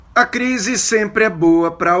A crise sempre é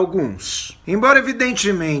boa para alguns. Embora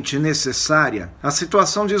evidentemente necessária, a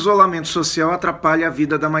situação de isolamento social atrapalha a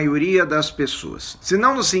vida da maioria das pessoas. Se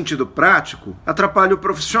não no sentido prático, atrapalha o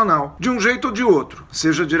profissional, de um jeito ou de outro,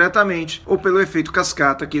 seja diretamente ou pelo efeito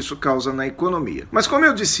cascata que isso causa na economia. Mas como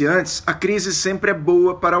eu disse antes, a crise sempre é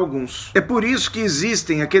boa para alguns. É por isso que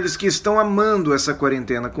existem aqueles que estão amando essa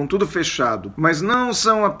quarentena com tudo fechado, mas não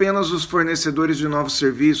são apenas os fornecedores de novos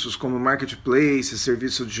serviços como marketplace,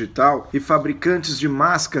 serviço digital e fabricantes de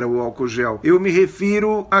máscara ou álcool gel. Eu me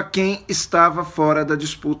refiro a quem estava fora da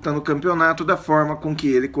disputa no campeonato da forma com que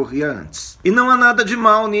ele corria antes. E não há nada de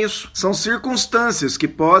mal nisso. São circunstâncias que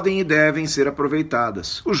podem e devem ser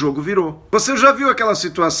aproveitadas. O jogo virou. Você já viu aquela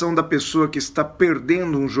situação da pessoa que está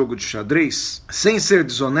perdendo um jogo de xadrez? Sem ser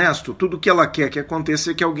desonesto, tudo que ela quer que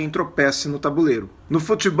aconteça é que alguém tropece no tabuleiro. No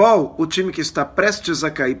futebol, o time que está prestes a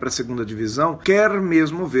cair para a segunda divisão quer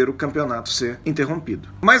mesmo ver o campeonato ser interrompido.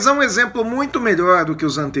 Mas há um exemplo muito melhor do que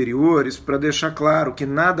os anteriores para deixar claro que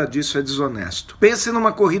nada disso é desonesto. Pense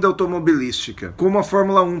numa corrida automobilística, como a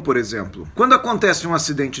Fórmula 1, por exemplo. Quando acontece um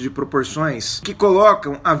acidente de proporções que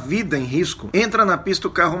colocam a vida em risco, entra na pista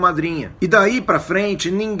o carro madrinha. E daí para frente,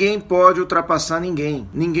 ninguém pode ultrapassar ninguém.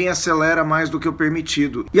 Ninguém acelera mais do que o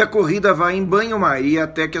permitido. E a corrida vai em banho-maria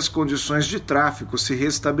até que as condições de tráfego se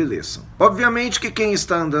restabeleçam. Obviamente que quem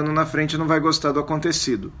está andando na frente não vai gostar do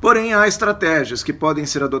acontecido. Porém, há estratégias que podem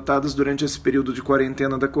ser adotadas durante esse período de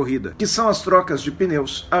quarentena da corrida, que são as trocas de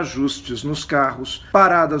pneus, ajustes nos carros,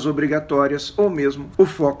 paradas obrigatórias ou mesmo o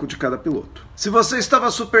foco de cada piloto. Se você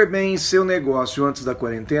estava super bem em seu negócio antes da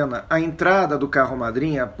quarentena, a entrada do carro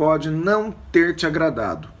madrinha pode não ter te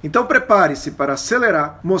agradado. Então prepare-se para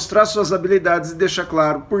acelerar, mostrar suas habilidades e deixar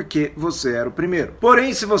claro por que você era o primeiro.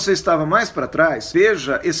 Porém, se você estava mais para trás,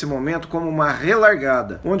 veja esse momento como uma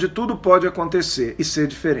relargada, onde tudo pode acontecer e ser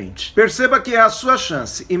diferente. Perceba que é a sua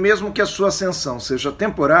chance, e mesmo que a sua ascensão seja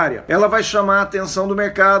temporária, ela vai chamar a atenção do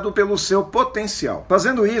mercado pelo seu potencial.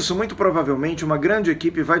 Fazendo isso, muito provavelmente uma grande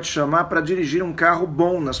equipe vai te chamar para dirigir um carro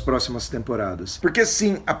bom nas próximas temporadas. Porque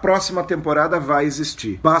sim, a próxima temporada vai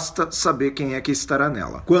existir. Basta saber quem é que estará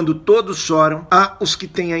nela. Quando todos choram, há os que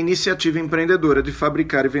têm a iniciativa empreendedora de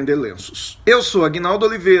fabricar e vender lenços. Eu sou Aguinaldo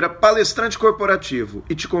Oliveira, palestrante corporativo,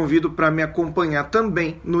 e te convido para me acompanhar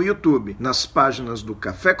também no YouTube, nas páginas do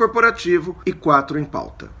Café Corporativo e 4 em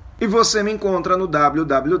Pauta. E você me encontra no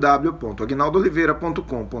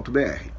www.aguinaldooliveira.com.br.